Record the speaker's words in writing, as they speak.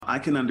I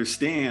can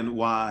understand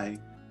why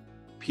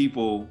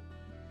people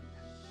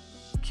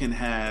can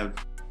have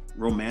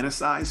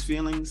romanticized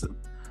feelings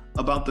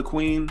about the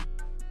Queen,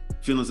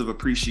 feelings of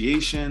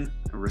appreciation,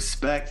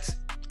 respect,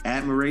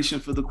 admiration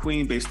for the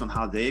Queen based on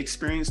how they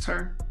experienced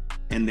her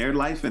in their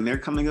life and their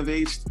coming of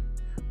age.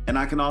 And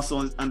I can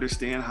also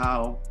understand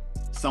how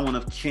someone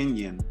of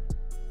Kenyan,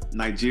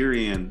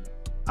 Nigerian,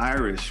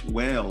 Irish,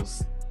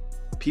 Wales,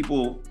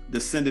 people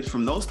descended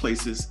from those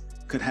places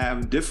could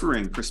have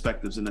differing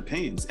perspectives and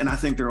opinions. And I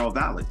think they're all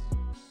valid.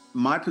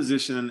 My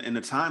position in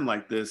a time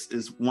like this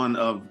is one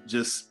of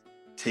just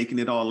taking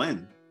it all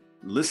in,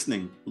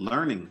 listening,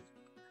 learning,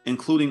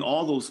 including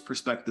all those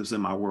perspectives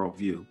in my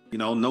worldview. You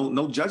know,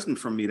 no judgment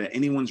from me that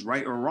anyone's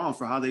right or wrong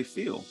for how they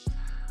feel.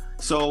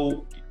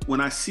 So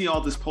when I see all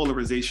this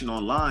polarization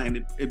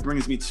online, it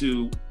brings me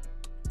to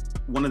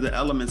one of the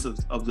elements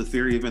of the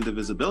theory of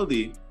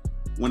indivisibility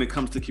when it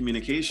comes to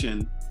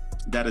communication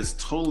that is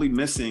totally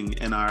missing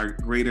in our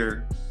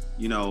greater,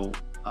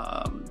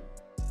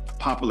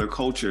 popular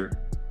culture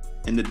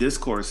in the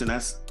discourse, and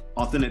that's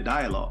authentic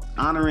dialogue,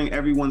 honoring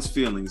everyone's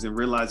feelings and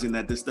realizing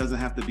that this doesn't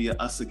have to be a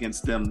us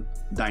against them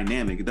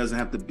dynamic. It doesn't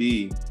have to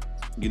be,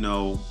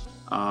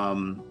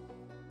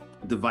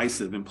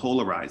 divisive and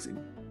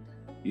polarizing.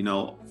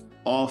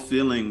 All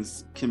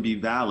feelings can be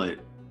valid,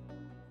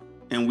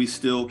 and we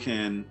still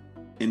can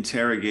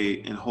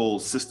interrogate and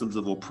hold systems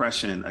of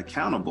oppression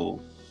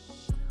accountable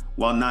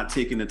while not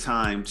taking the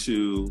time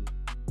to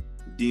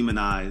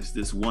demonize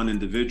this one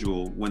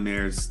individual when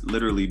there's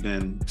literally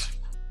been,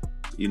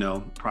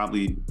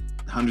 probably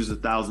hundreds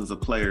of thousands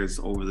of players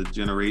over the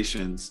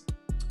generations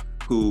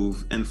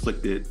who've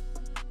inflicted,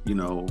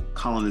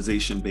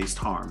 colonization-based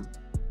harm.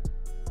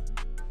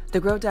 The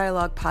Grow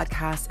Dialogue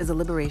podcast is a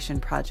liberation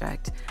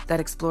project that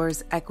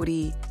explores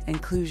equity,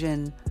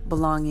 inclusion,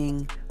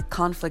 belonging,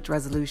 conflict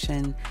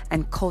resolution,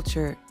 and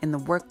culture in the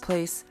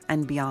workplace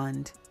and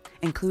beyond,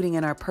 including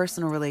in our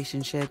personal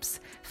relationships,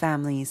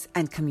 families,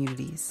 and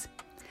communities.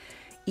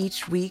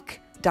 Each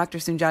week, Dr.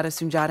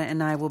 Sunjata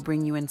and I will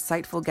bring you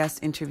insightful guest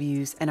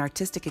interviews and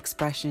artistic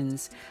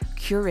expressions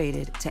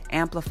curated to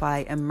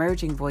amplify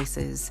emerging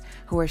voices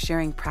who are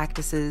sharing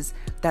practices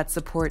that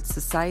support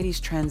society's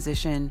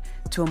transition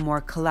to a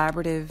more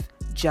collaborative,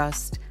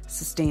 just,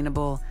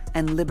 sustainable,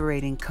 and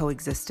liberating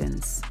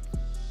coexistence.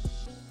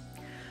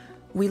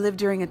 We live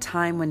during a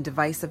time when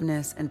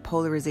divisiveness and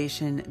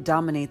polarization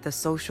dominate the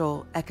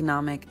social,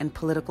 economic, and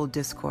political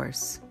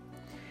discourse.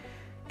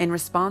 In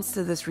response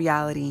to this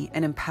reality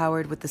and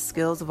empowered with the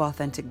skills of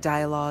authentic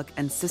dialogue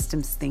and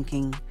systems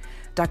thinking,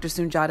 Dr.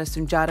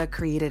 Sunjata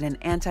created an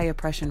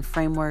anti-oppression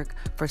framework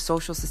for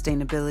social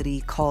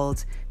sustainability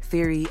called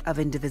Theory of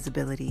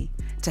Indivisibility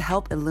to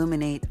help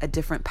illuminate a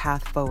different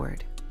path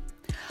forward.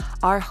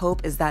 Our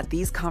hope is that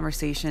these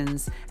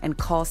conversations and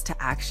calls to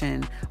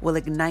action will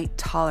ignite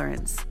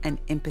tolerance and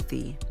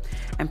empathy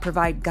and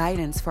provide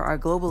guidance for our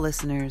global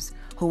listeners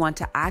who want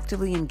to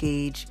actively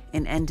engage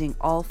in ending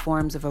all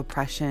forms of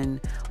oppression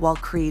while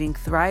creating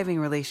thriving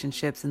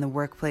relationships in the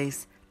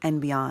workplace and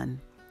beyond.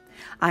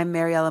 I'm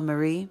Mariella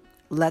Marie.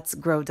 Let's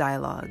grow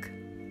dialogue.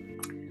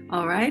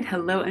 All right.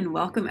 Hello and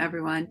welcome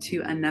everyone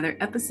to another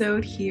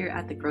episode here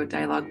at the Grow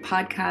Dialogue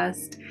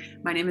podcast.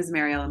 My name is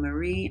Mariella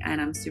Marie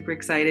and I'm super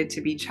excited to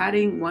be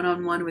chatting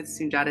one-on-one with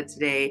Sunjata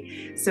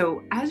today.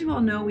 So as you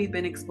all know, we've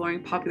been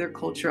exploring popular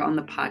culture on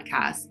the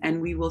podcast and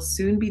we will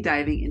soon be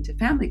diving into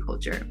family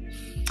culture.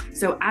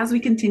 So as we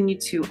continue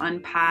to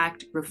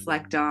unpack,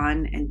 reflect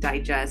on, and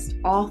digest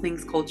all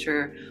things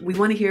culture, we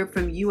want to hear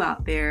from you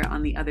out there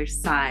on the other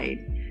side.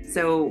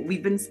 So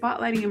we've been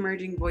spotlighting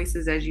emerging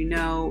voices, as you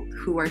know,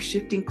 who are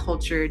shifting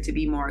culture to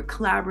be more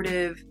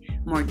collaborative,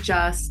 more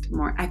just,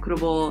 more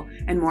equitable,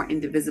 and more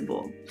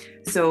indivisible.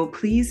 So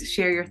please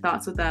share your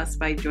thoughts with us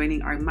by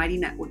joining our Mighty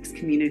Networks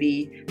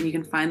community, and you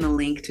can find the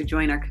link to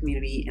join our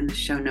community in the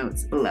show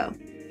notes below.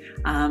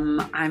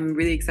 I'm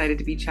really excited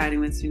to be chatting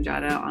with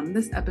Sunjata on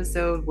this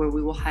episode where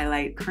we will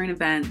highlight current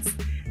events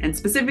and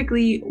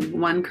specifically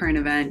one current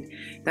event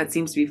that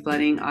seems to be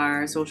flooding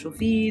our social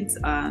feeds,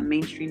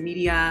 mainstream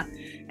media,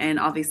 and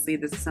obviously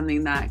this is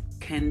something that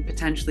can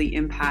potentially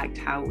impact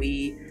how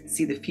we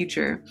see the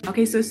future.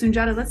 Okay, so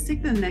Sunjata, let's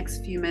take the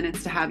next few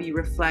minutes to have you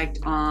reflect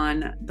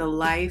on the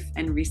life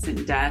and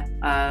recent death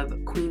of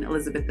Queen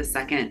Elizabeth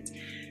II.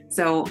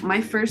 So my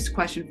first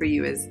question for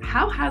you is,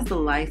 how has the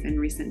life and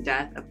recent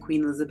death of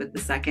Queen Elizabeth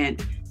II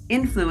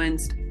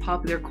influenced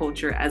popular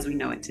culture as we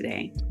know it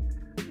today?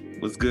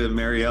 What's good,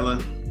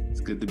 Mariella? It's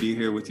good to be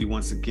here with you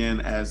once again,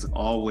 as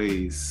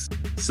always.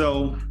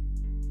 So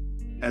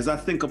as I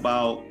think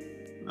about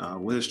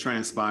what has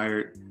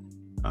transpired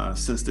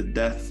since the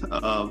death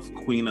of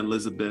Queen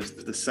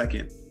Elizabeth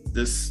II,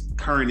 this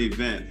current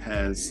event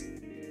has,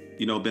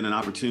 been an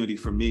opportunity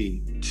for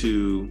me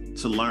to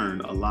learn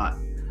a lot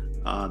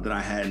that I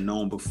hadn't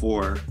known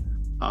before.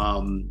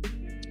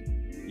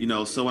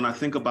 So when I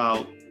think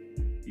about,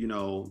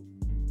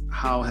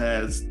 how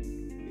has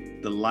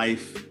the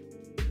life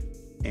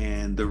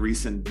and the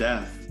recent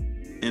death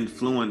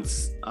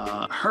influenced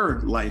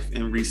her life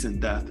and recent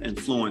death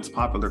influenced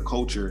popular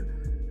culture,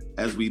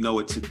 as we know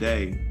it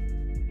today,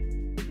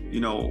 you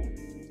know,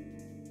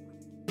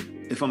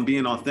 if I'm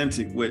being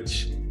authentic,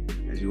 which,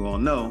 as you all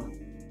know,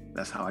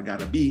 that's how I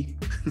gotta be,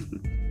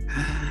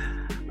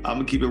 I'm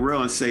gonna keep it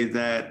real and say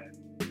that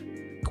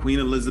Queen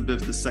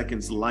Elizabeth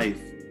II's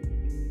life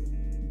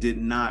did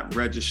not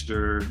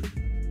register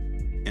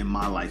in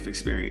my life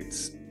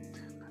experience.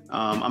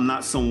 I'm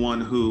not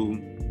someone who,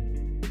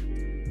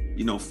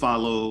 you know,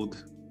 followed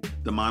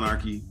the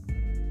monarchy.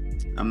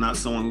 I'm not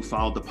someone who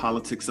followed the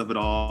politics of it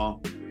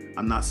all.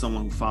 I'm not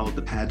someone who followed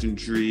the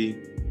pageantry,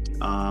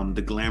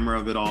 the glamour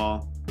of it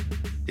all.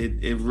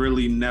 It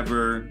really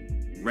never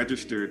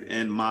registered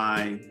in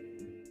my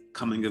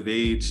coming of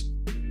age,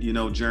 you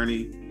know,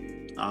 journey.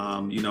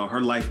 You know,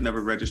 her life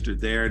never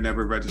registered there,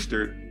 never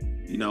registered,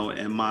 you know,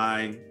 in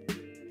my,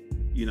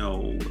 you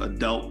know,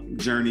 adult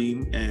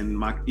journey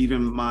and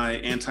even my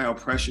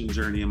anti-oppression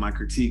journey and my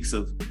critiques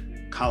of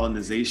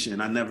colonization.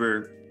 I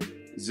never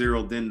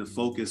zeroed in to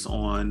focus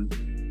on,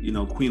 you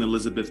know, Queen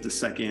Elizabeth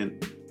II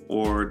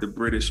or the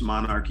British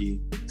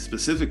monarchy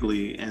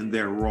specifically and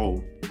their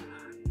role.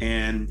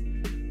 And,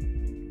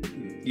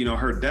 you know,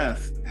 her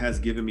death has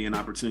given me an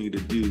opportunity to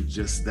do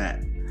just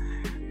that.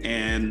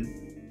 And,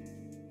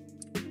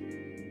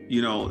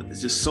 you know,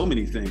 it's just so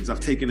many things. I've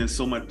taken in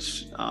so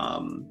much,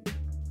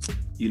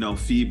 you know,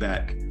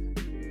 feedback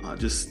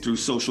just through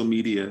social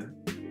media,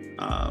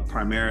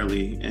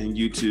 primarily, and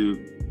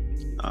YouTube,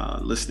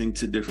 listening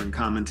to different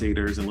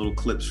commentators and little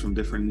clips from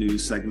different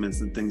news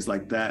segments and things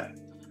like that,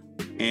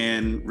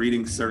 and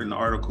reading certain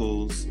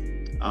articles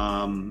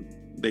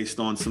based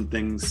on some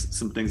things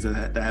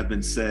that have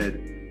been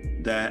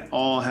said that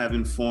all have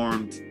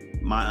informed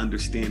my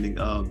understanding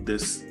of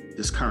this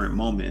current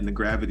moment and the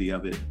gravity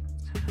of it.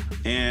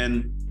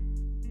 And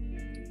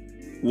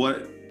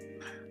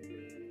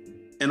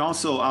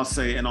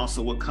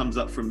also what comes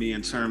up for me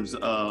in terms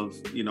of,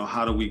 you know,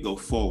 how do we go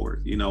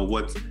forward? You know,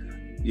 what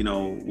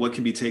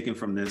can be taken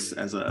from this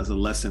as a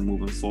lesson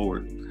moving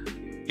forward?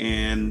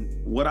 And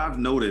what I've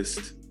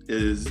noticed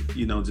is,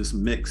 you know, just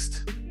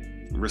mixed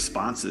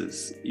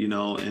responses, you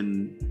know,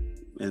 in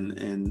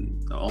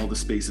all the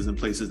spaces and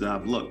places that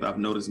I've looked. I've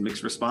noticed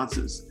mixed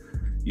responses.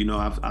 You know,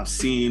 I've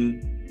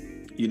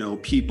seen, you know,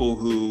 people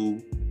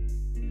who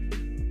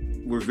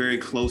were very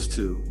close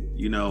to,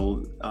 you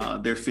know,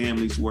 their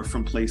families were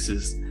from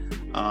places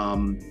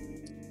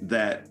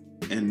that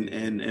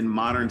in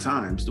modern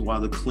times,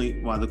 while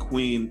the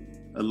Queen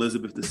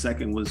Elizabeth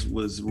II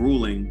was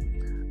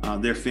ruling,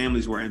 their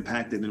families were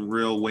impacted in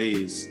real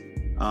ways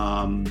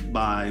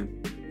by,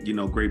 you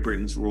know, Great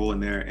Britain's role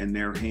and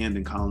their hand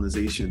in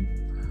colonization.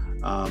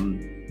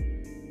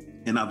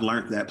 And I've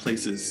learned that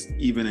places,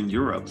 even in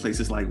Europe,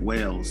 places like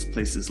Wales,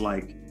 places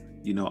like,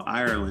 you know,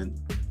 Ireland,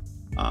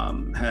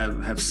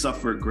 have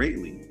suffered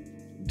greatly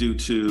due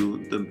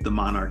to the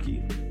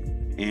monarchy,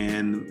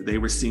 and they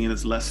were seen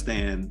as less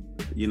than,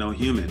 you know,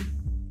 human,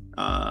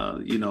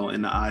 you know,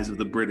 in the eyes of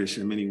the British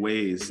in many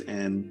ways.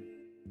 And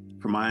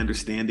from my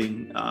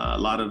understanding, a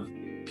lot of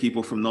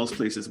people from those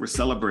places were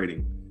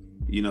celebrating,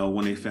 you know,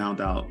 when they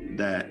found out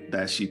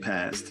that she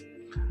passed.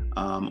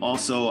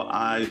 Also,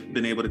 I've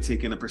been able to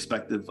take in a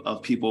perspective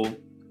of people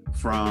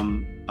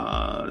from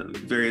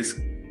various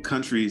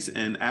countries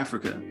in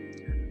Africa,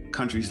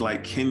 countries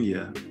like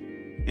Kenya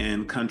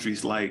and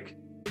countries like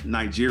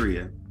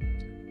Nigeria,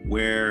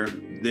 where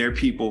their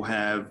people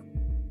have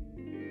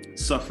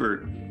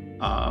suffered,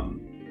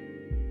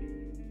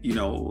 you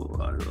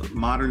know,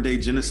 modern day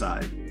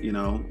genocide, you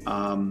know,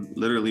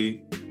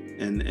 literally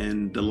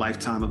in the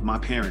lifetime of my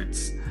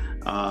parents.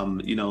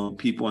 You know,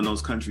 people in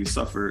those countries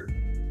suffered,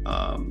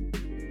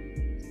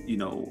 you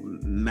know,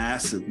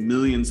 massive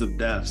millions of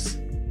deaths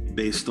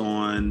based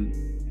on,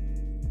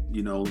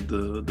 you know,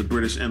 the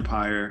British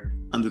Empire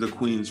under the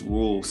Queen's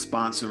rule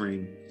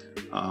sponsoring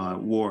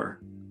war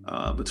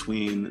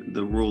between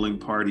the ruling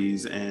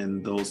parties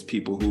and those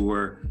people who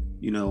were,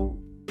 you know,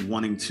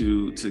 wanting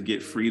to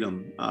get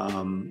freedom,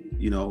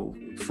 you know,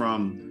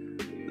 from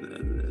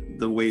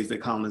the ways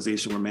that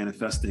colonization were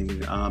manifesting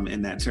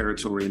in that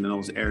territory and in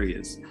those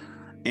areas.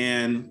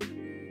 And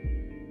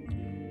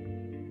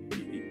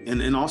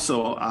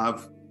also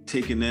I've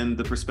taken in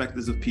the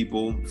perspectives of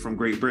people from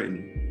Great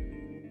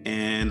Britain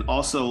and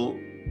also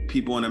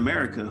people in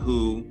America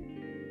who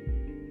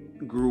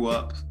grew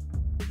up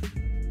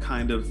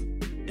kind of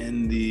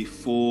in the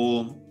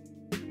full,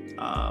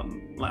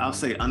 I'll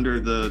say under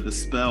the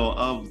spell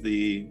of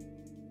the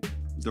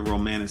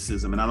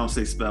romanticism. And I don't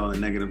say spell in a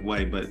negative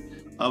way, but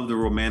of the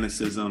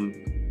romanticism,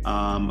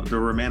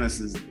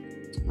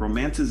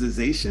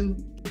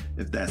 romanticization,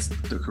 if that's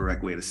the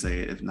correct way to say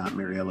it. If not,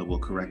 Mariella will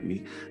correct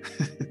me.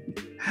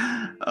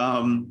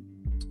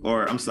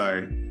 Or I'm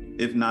sorry,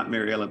 if not,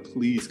 Mariella,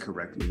 please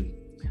correct me.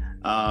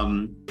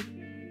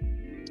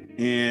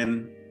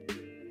 And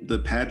the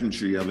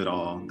pageantry of it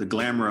all, the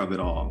glamour of it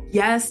all.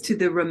 Yes, to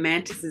the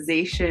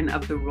romanticization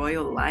of the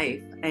royal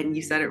life. And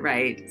you said it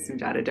right,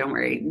 Sunjata, don't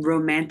worry.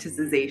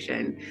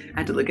 Romanticization. I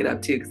had to look it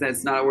up too, because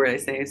that's not a word I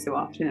say so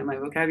often in my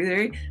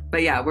vocabulary.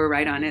 But yeah, we're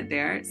right on it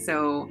there.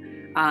 So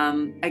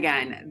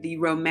Again, the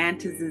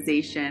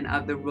romanticization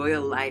of the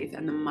royal life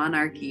and the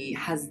monarchy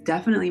has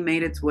definitely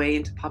made its way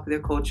into popular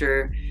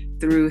culture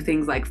through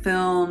things like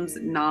films,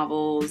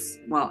 novels,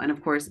 well, and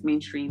of course,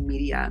 mainstream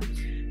media.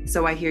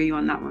 So I hear you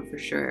on that one for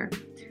sure.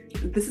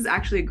 This is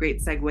actually a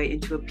great segue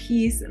into a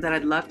piece that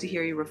I'd love to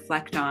hear you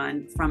reflect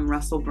on from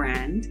Russell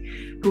Brand,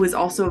 who is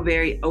also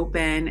very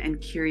open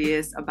and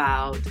curious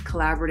about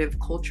collaborative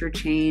culture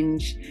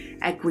change,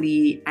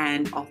 equity,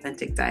 and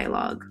authentic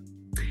dialogue.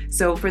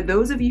 So for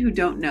those of you who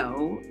don't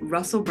know,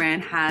 Russell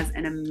Brand has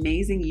an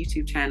amazing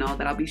YouTube channel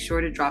that I'll be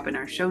sure to drop in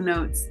our show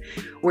notes,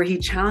 where he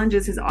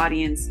challenges his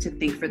audience to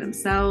think for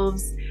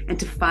themselves and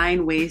to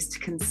find ways to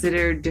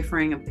consider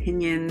differing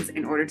opinions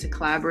in order to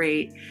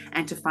collaborate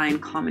and to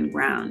find common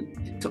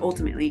ground to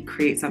ultimately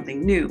create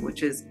something new,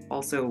 which is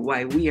also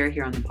why we are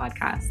here on the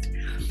podcast.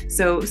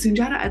 So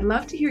Sunjata, I'd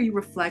love to hear you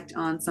reflect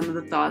on some of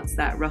the thoughts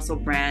that Russell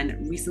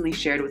Brand recently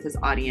shared with his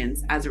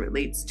audience as it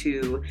relates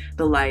to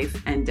the life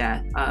and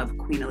death of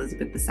Queen Elizabeth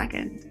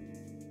II.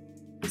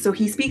 So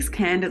he speaks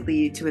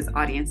candidly to his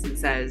audience and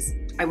says,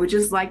 "I would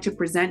just like to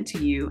present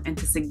to you and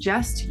to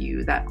suggest to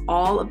you that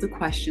all of the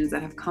questions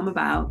that have come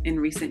about in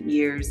recent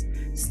years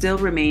still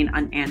remain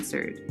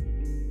unanswered.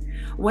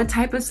 What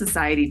type of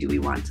society do we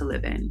want to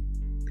live in?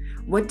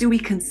 What do we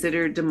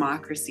consider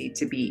democracy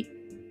to be?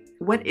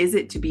 What is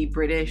it to be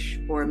British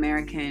or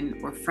American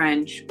or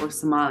French or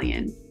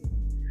Somalian?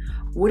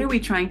 What are we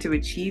trying to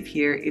achieve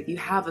here if you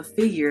have a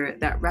figure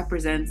that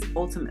represents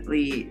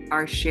ultimately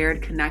our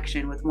shared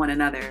connection with one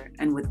another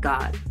and with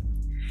God?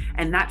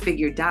 And that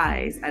figure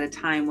dies at a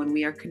time when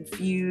we are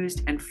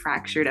confused and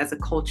fractured as a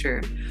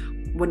culture,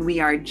 when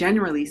we are,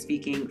 generally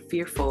speaking,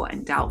 fearful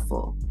and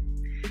doubtful.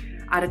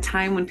 At a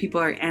time when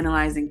people are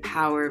analyzing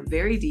power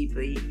very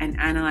deeply and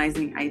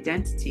analyzing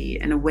identity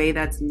in a way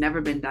that's never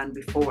been done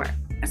before,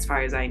 as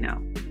far as I know.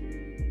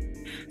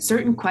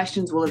 Certain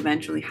questions will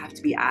eventually have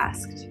to be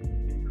asked.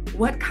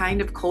 What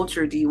kind of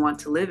culture do you want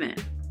to live in?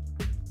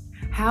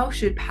 How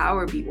should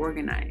power be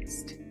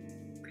organized?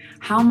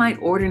 How might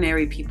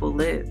ordinary people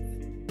live?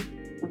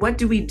 What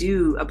do we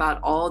do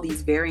about all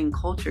these varying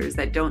cultures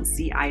that don't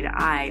see eye to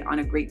eye on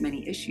a great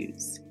many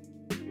issues?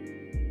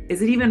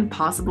 Is it even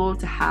possible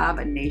to have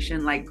a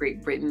nation like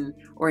Great Britain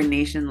or a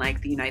nation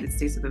like the United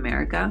States of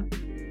America?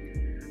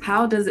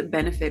 How does it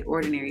benefit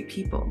ordinary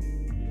people?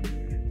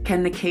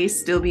 Can the case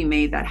still be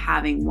made that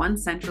having one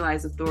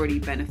centralized authority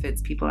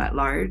benefits people at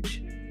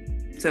large?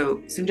 So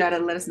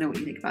Sunjata, let us know what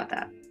you think about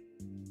that.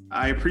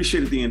 I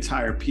appreciated the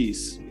entire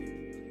piece,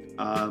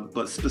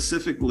 but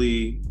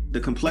specifically the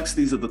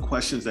complexities of the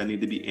questions that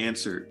need to be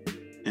answered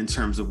in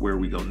terms of where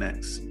we go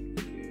next.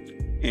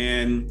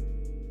 And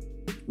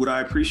what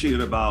I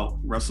appreciated about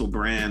Russell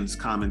Brand's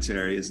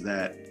commentary is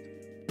that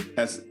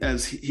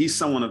as he's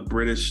someone of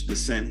British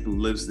descent who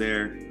lives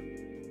there,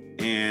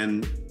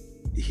 and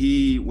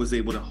he was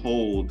able to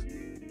hold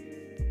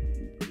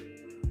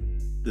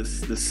the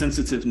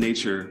sensitive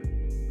nature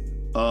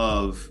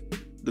of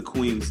the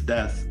Queen's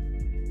death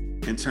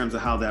in terms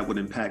of how that would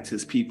impact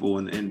his people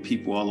and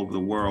people all over the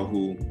world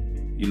who,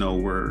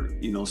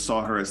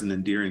 saw her as an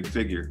endearing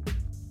figure.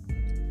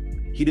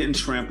 He didn't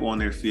trample on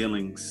their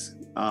feelings,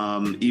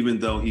 even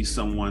though he's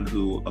someone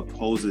who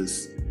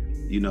opposes,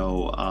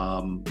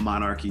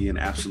 monarchy and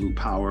absolute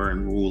power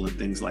and rule and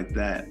things like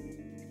that.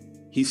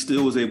 He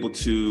still was able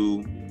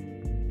to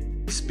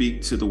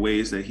speak to the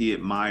ways that he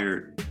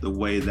admired the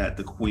way that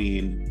the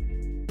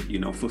Queen,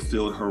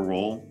 fulfilled her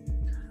role.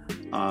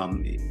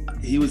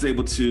 He was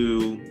able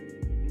to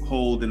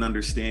hold and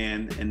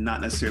understand and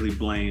not necessarily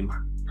blame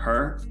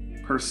her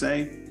per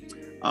se,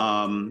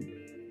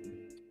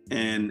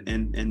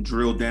 and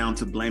drill down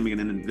to blaming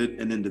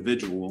an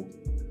individual,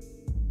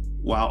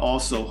 while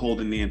also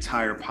holding the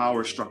entire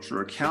power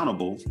structure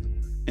accountable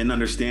and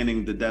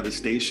understanding the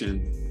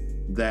devastation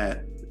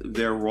that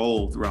their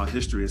role throughout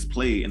history has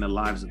played in the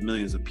lives of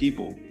millions of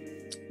people.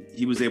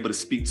 He was able to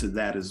speak to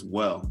that as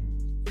well.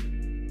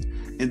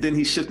 And then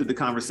he shifted the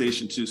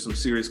conversation to some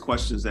serious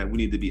questions that we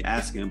need to be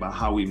asking about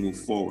how we move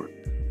forward.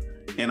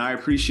 And I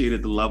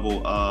appreciated the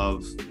level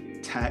of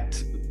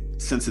tact,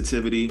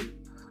 sensitivity,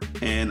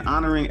 and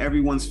honoring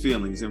everyone's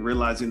feelings and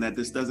realizing that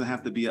this doesn't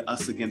have to be a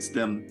us against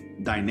them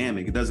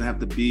dynamic. It doesn't have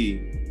to be,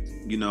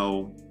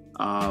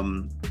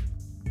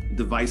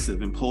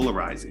 divisive and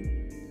polarizing.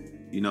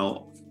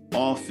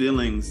 All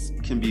feelings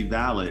can be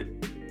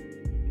valid,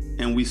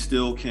 and we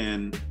still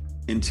can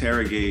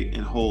interrogate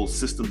and hold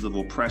systems of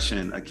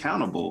oppression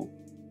accountable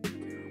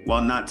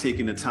while not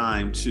taking the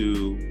time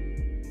to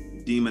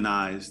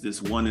demonize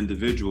this one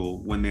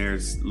individual when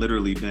there's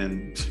literally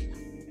been,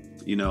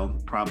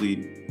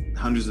 probably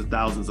hundreds of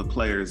thousands of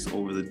players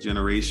over the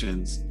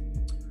generations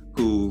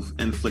who've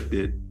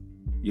inflicted,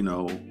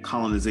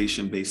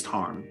 colonization-based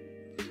harm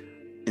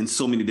in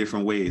so many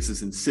different ways.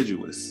 It's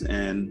insidious.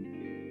 And,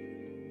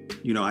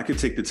 I could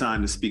take the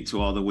time to speak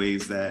to all the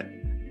ways that,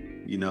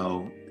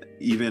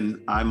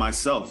 even I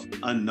myself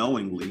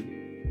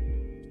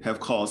unknowingly have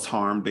caused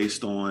harm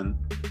based on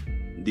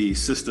the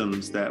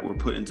systems that were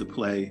put into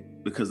play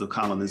because of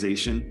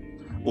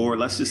colonization, or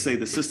let's just say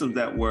the systems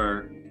that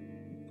were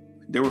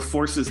there were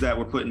forces that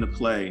were put into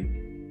play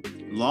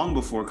long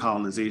before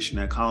colonization,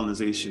 that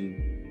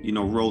colonization,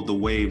 rode the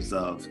waves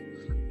of,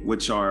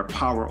 which are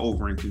power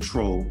over and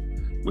control,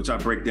 which I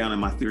break down in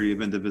my theory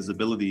of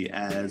indivisibility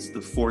as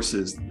the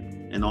forces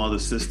and all the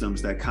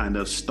systems that kind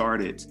of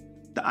started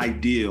the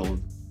ideal,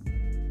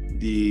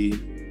 the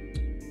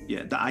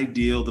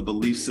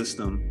belief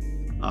system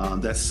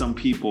that some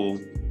people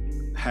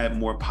had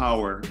more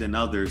power than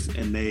others,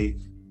 and they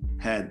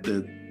had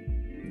the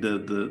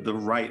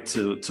right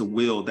to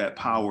wield that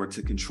power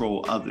to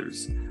control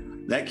others.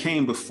 That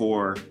came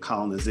before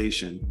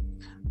colonization,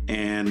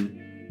 and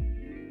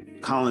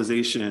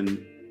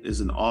colonization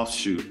is an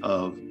offshoot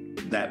of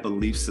that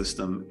belief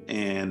system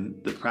and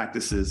the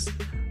practices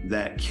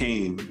that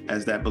came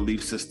as that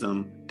belief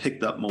system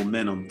picked up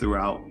momentum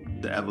throughout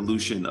the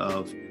evolution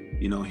of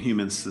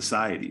human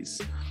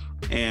societies.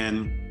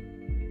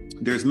 And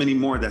there's many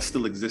more that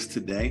still exist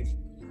today.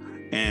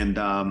 And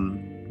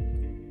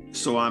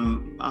so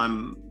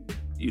I'm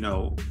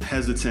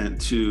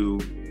hesitant to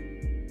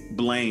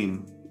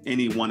blame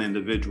any one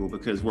individual,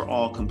 because we're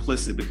all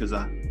complicit because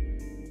of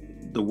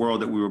the world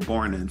that we were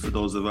born in. For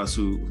those of us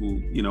who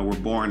were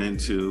born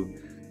into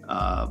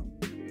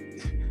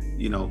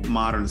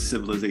modern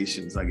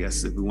civilizations, I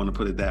guess, if we want to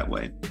put it that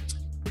way.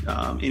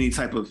 Any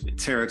type of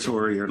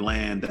territory or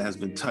land that has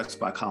been touched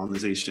by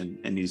colonization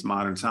in these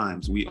modern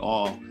times, we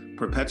all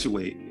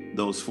perpetuate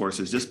those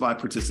forces just by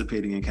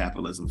participating in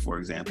capitalism, for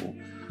example.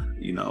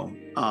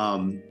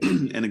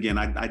 And again,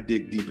 I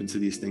dig deep into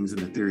these things in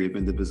the Theory of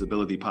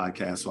Indivisibility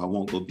podcast, so I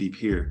won't go deep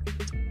here.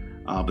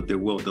 But the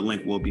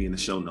link will be in the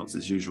show notes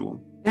as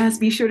usual. Yes,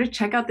 be sure to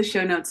check out the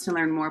show notes to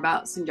learn more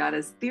about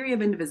Sunjata's Theory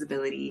of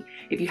Indivisibility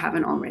if you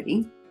haven't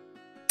already.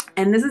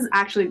 And this is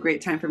actually a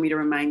great time for me to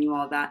remind you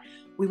all that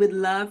we would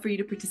love for you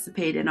to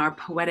participate in our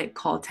poetic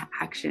call to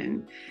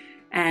action.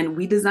 And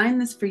we designed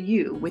this for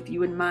you, with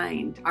you in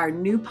mind, our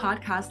new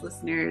podcast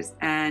listeners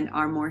and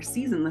our more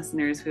seasoned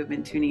listeners who have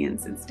been tuning in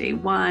since day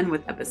one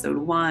with episode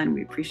 1.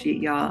 We appreciate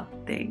y'all.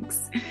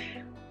 Thanks.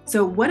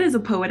 So what is a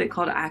poetic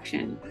call to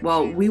action?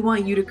 Well, we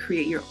want you to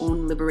create your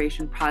own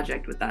liberation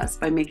project with us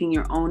by making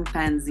your own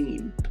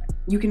fanzine.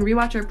 You can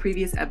rewatch our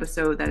previous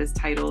episode that is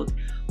titled,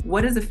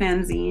 What is a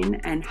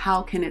Fanzine and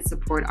How Can It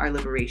Support Our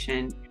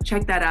Liberation?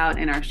 Check that out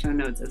in our show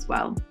notes as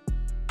well.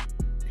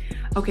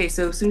 Okay,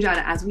 so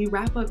Sunjata, as we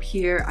wrap up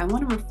here, I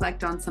want to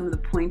reflect on some of the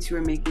points you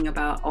were making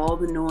about all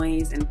the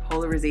noise and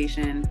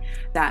polarization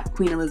that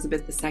Queen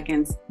Elizabeth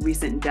II's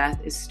recent death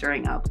is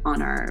stirring up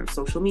on our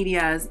social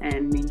medias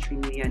and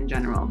mainstream media in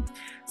general.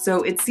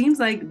 So it seems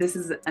like this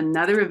is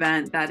another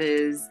event that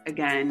is,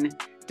 again,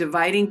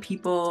 dividing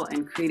people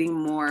and creating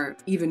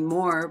even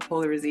more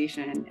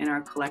polarization in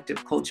our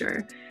collective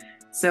culture.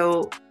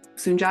 So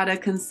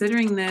Sunjata,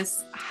 considering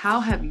this, how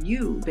have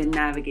you been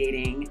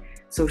navigating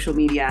social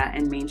media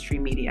and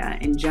mainstream media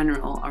in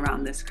general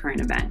around this current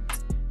event?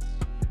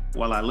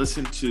 Well, I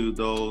listened to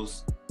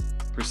those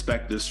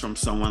perspectives from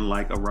someone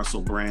like a Russell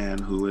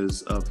Brand, who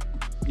is of,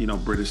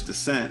 British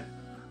descent.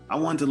 I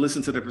wanted to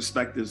listen to the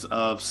perspectives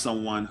of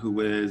someone who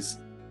is,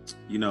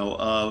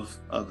 of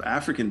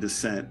African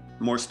descent,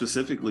 more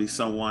specifically,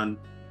 someone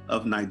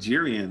of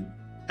Nigerian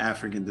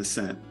African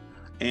descent.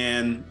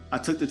 And I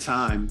took the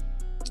time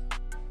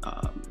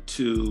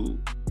to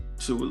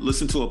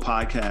listen to a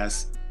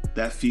podcast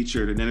that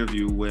featured an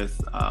interview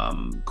with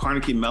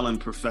Carnegie Mellon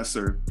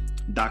professor,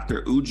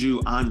 Dr.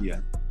 Uju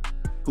Anya,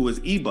 who is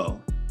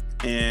Igbo,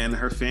 and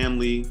her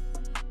family,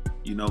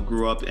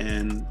 grew up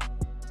in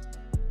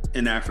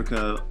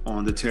Africa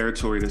on the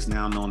territory that's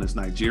now known as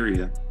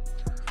Nigeria.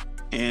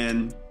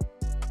 And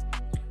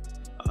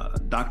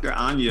Dr.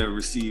 Anya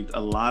received a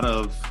lot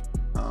of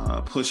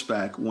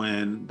pushback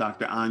when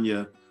Dr.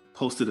 Anya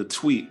posted a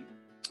tweet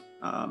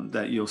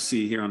that you'll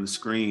see here on the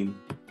screen.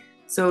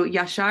 So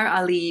Yashar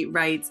Ali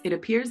writes, it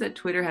appears that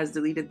Twitter has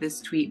deleted this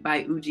tweet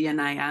by Uju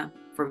Anaya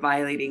for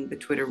violating the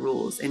Twitter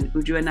rules. And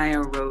Uju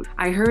Anaya wrote,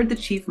 I heard the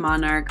chief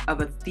monarch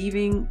of a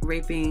thieving,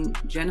 raping,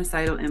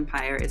 genocidal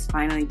empire is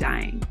finally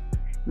dying.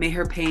 May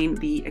her pain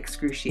be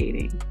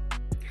excruciating.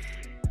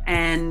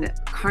 And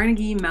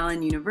Carnegie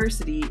Mellon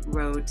University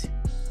wrote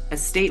a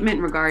statement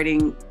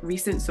regarding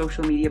recent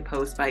social media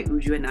posts by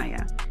Uju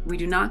Anaya. We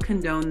do not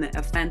condone the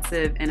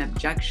offensive and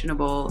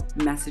objectionable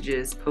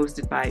messages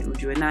posted by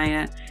Uju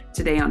Anaya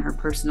today on her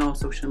personal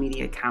social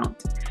media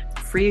account.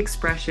 Free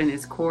expression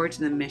is core to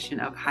the mission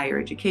of higher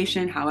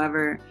education.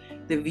 However,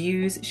 the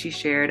views she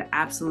shared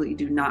absolutely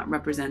do not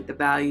represent the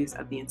values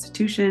of the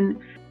institution,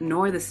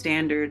 nor the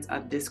standards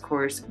of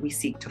discourse we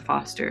seek to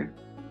foster.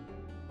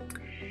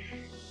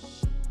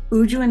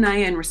 Uju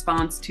Anaya, in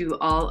response to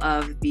all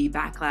of the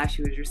backlash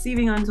she was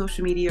receiving on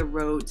social media,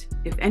 wrote,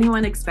 if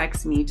anyone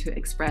expects me to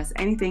express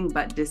anything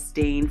but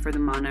disdain for the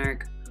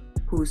monarch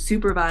who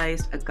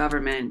supervised a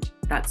government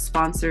that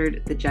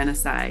sponsored the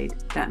genocide,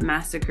 that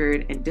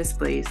massacred and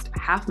displaced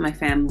half my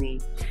family,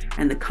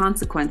 and the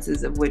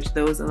consequences of which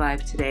those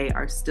alive today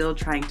are still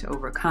trying to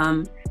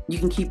overcome, you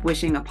can keep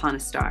wishing upon a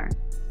star.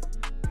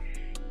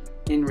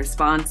 In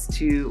response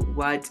to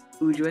what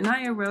Uju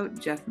Anaya wrote,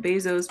 Jeff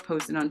Bezos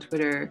posted on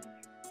Twitter,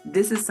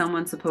 This is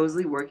someone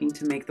supposedly working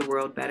to make the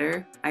world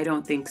better? I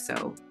don't think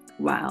so.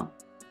 Wow.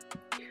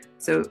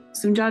 So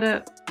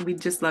Sunjata,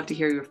 we'd just love to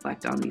hear you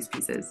reflect on these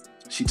pieces.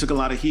 She took a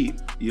lot of heat,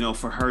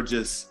 for her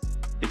just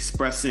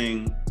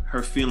expressing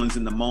her feelings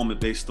in the moment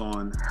based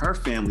on her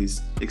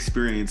family's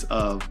experience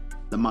of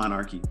the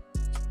monarchy.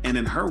 And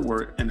in her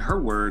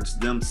words,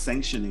 them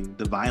sanctioning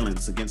the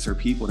violence against her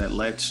people that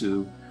led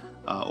to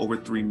over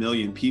 3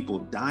 million people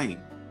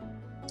dying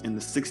in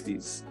the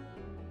 60s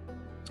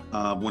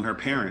when her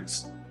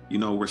parents,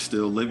 were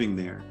still living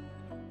there.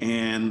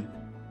 And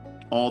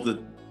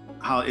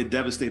how it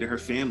devastated her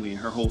family and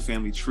her whole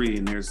family tree.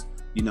 And there's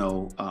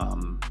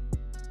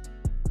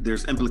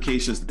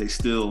implications that they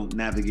still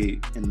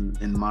navigate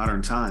in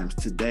modern times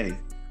today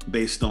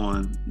based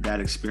on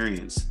that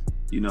experience,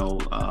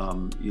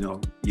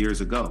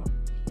 years ago.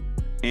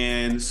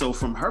 And so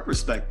from her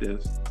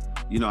perspective,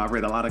 I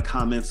read a lot of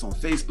comments on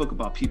Facebook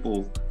about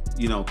people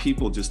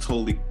just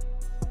totally,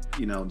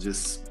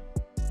 just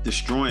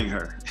destroying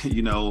her,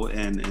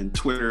 and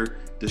Twitter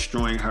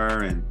destroying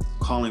her and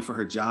calling for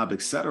her job,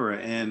 etc.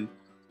 And,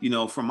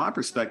 from my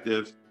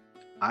perspective,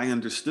 I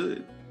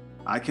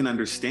can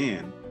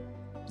understand,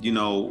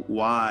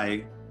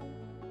 why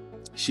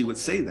she would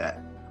say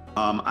that.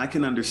 I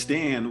can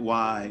understand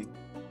why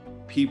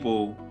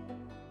people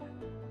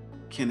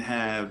can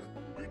have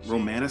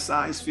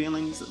romanticized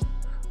feelings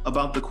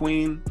about the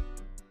Queen,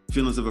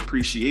 feelings of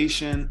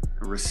appreciation,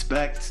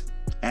 respect,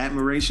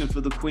 admiration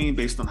for the Queen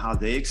based on how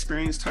they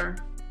experienced her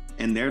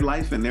in their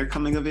life and their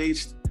coming of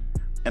age.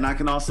 And I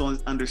can also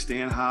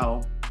understand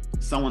how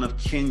someone of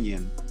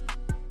Kenyan,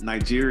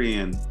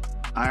 Nigerian,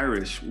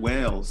 Irish,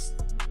 Wales,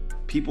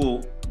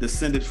 people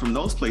descended from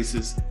those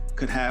places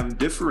could have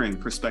differing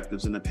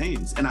perspectives and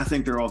opinions. And I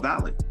think they're all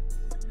valid.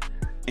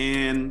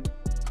 And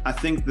I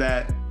think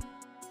that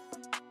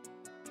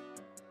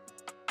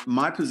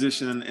my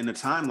position in a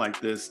time like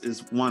this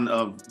is one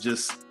of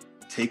just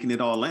taking it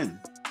all in,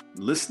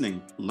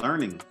 listening,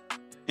 learning,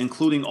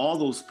 including all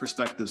those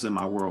perspectives in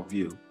my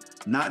worldview,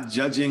 not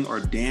judging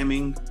or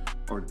damning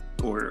or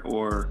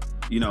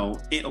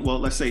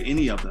let's say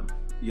any of them,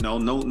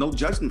 no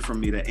judgment from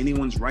me that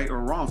anyone's right or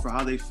wrong for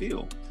how they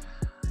feel.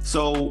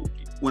 So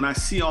when I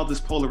see all this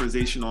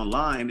polarization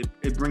online,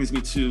 it brings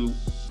me to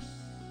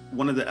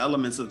one of the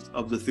elements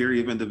of the theory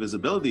of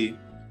indivisibility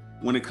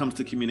when it comes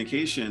to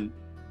communication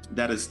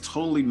that is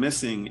totally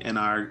missing in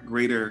our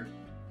greater,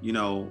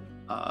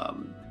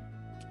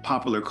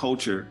 popular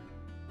culture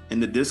in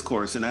the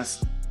discourse, and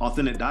that's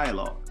authentic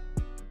dialogue.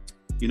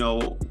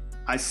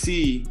 I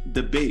see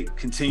debate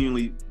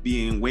continually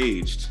being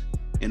waged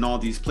in all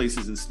these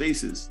places and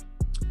spaces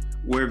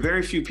where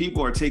very few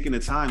people are taking the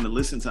time to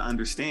listen to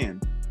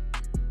understand.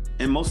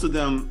 And most of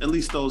them, at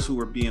least those who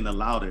are being the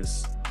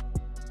loudest,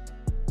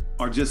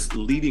 are just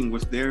leading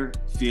with their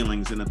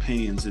feelings and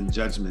opinions and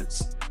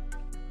judgments.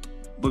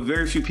 But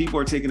very few people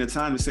are taking the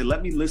time to say,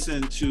 let me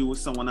listen to what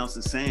someone else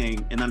is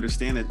saying and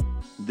understand that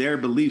their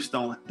beliefs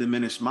don't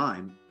diminish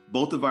mine.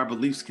 Both of our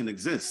beliefs can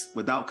exist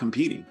without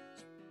competing.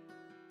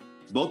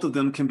 Both of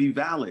them can be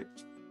valid.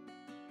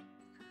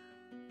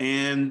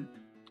 And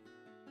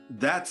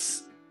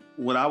that's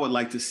what I would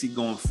like to see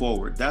going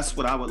forward. That's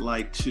what I would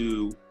like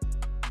to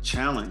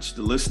challenge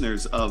the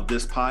listeners of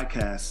this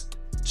podcast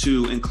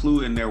to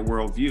include in their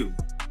worldview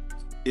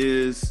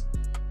is,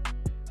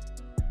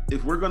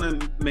 if we're going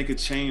to make a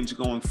change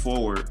going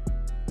forward,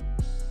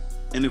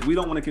 and if we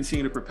don't want to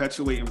continue to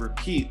perpetuate and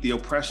repeat the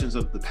oppressions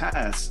of the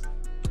past,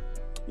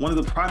 one of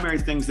the primary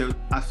things that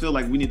I feel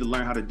like we need to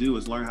learn how to do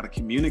is learn how to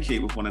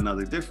communicate with one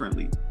another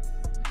differently,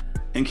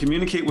 and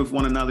communicate with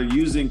one another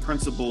using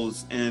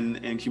principles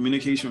and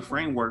communication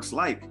frameworks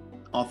like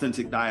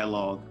authentic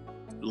dialogue,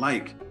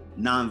 like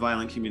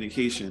nonviolent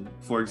communication,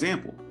 for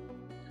example.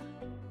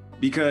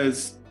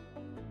 Because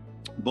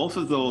both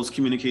of those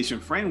communication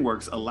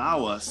frameworks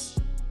allow us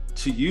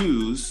to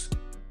use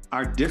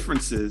our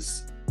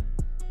differences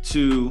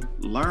to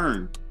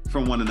learn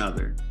from one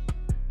another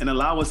and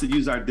allow us to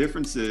use our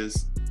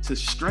differences to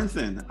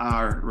strengthen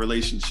our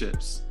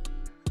relationships.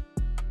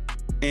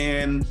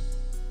 And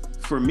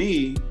for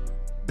me,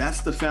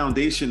 that's the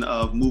foundation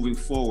of moving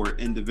forward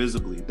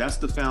indivisibly. That's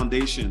the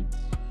foundation,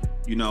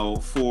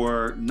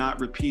 for not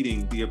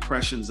repeating the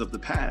oppressions of the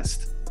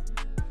past.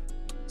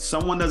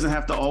 Someone doesn't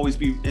have to always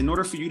be, in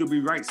order for you to be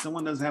right,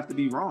 someone doesn't have to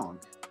be wrong.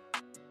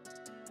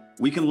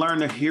 We can learn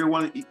to hear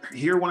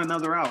one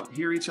another out,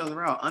 hear each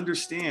other out,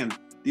 understand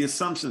the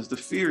assumptions, the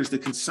fears, the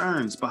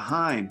concerns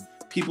behind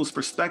people's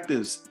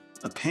perspectives,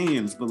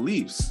 opinions,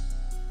 beliefs.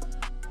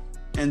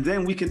 And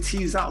then we can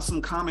tease out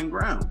some common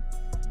ground.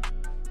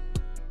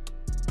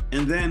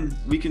 And then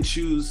we can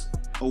choose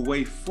a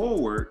way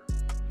forward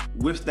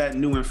with that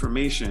new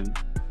information,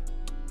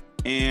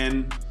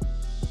 and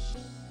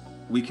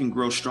we can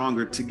grow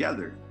stronger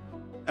together,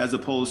 as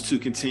opposed to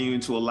continuing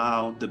to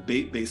allow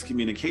debate-based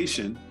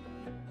communication,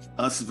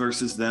 us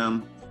versus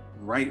them,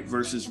 right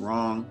versus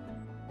wrong,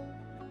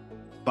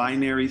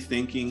 binary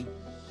thinking,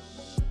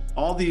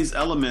 all these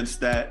elements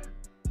that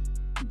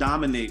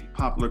dominate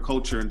popular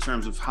culture in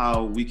terms of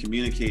how we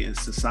communicate in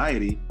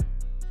society,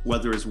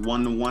 whether it's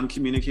one-to-one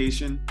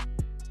communication,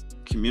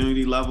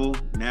 community level,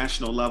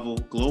 national level,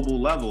 global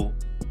level,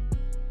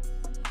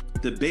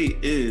 debate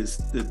is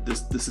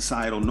the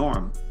societal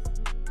norm.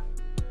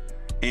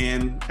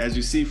 And as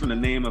you see from the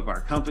name of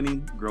our company,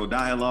 Grow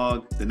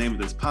Dialogue, the name of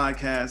this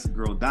podcast,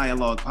 Grow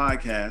Dialogue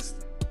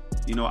Podcast,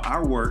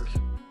 our work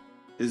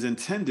is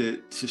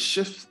intended to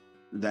shift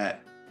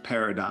that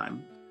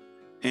paradigm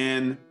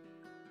and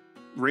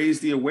raise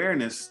the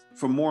awareness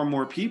for more and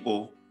more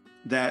people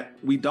that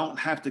we don't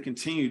have to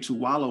continue to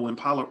wallow in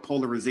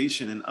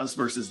polarization and us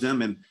versus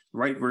them and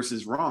right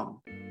versus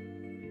wrong.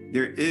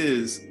 There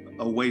is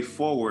a way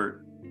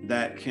forward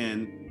that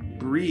can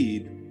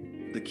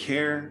breed the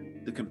care,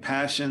 the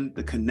compassion,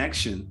 the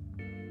connection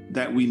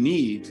that we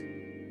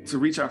need to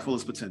reach our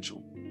fullest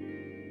potential.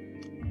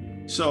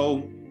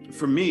 So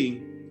for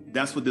me,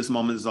 that's what this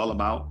moment is all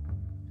about.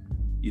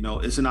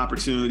 It's an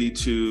opportunity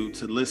to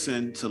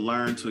listen, to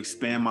learn, to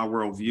expand my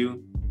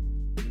worldview.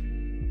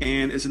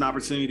 And it's an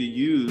opportunity to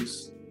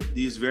use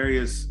these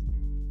various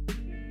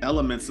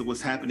elements of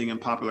what's happening in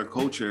popular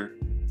culture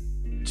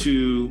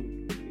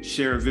to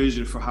share a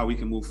vision for how we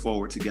can move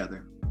forward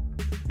together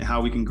and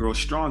how we can grow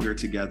stronger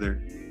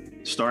together,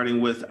 starting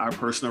with our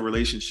personal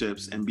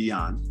relationships and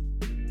beyond.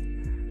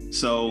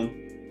 So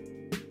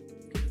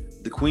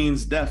the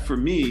Queen's death for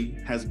me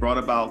has brought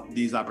about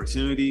these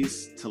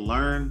opportunities to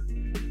learn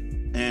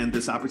and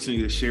this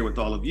opportunity to share with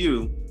all of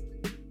you.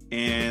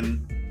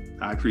 And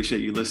I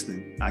appreciate you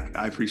listening.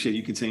 I appreciate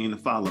you continuing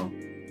to follow.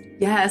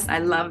 Yes, I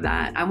love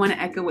that. I want to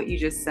echo what you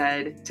just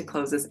said to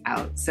close us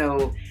out.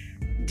 So,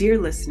 dear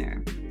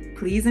listener,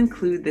 please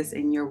include this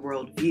in your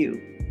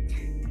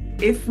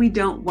worldview. If we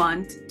don't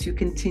want to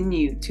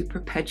continue to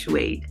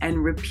perpetuate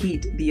and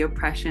repeat the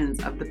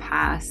oppressions of the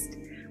past,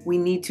 we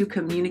need to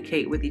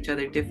communicate with each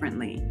other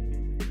differently.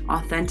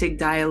 Authentic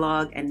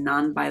dialogue and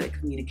nonviolent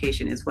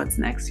communication is what's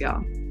next,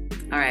 y'all.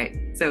 All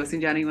right. So,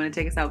 Sunjata, you want to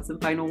take us out with some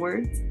final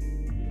words?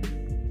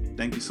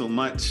 Thank you so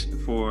much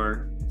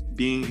for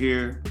being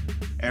here,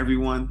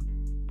 everyone.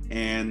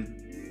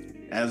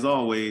 And as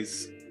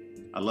always,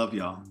 I love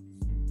y'all.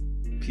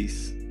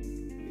 Peace.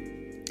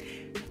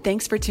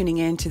 Thanks for tuning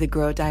in to the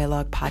Grow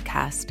Dialogue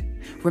podcast.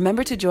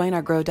 Remember to join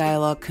our Grow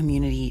Dialogue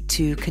community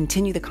to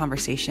continue the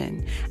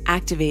conversation,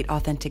 activate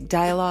authentic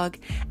dialogue,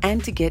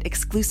 and to get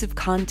exclusive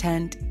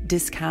content,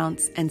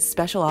 discounts, and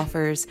special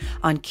offers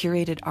on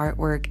curated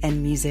artwork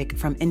and music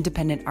from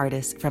independent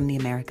artists from the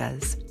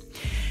Americas.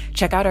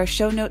 Check out our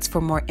show notes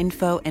for more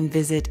info and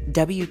visit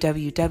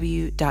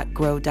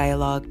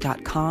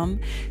www.growdialogue.com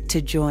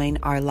to join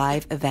our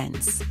live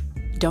events.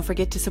 Don't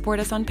forget to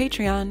support us on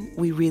Patreon.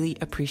 We really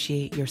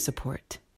appreciate your support.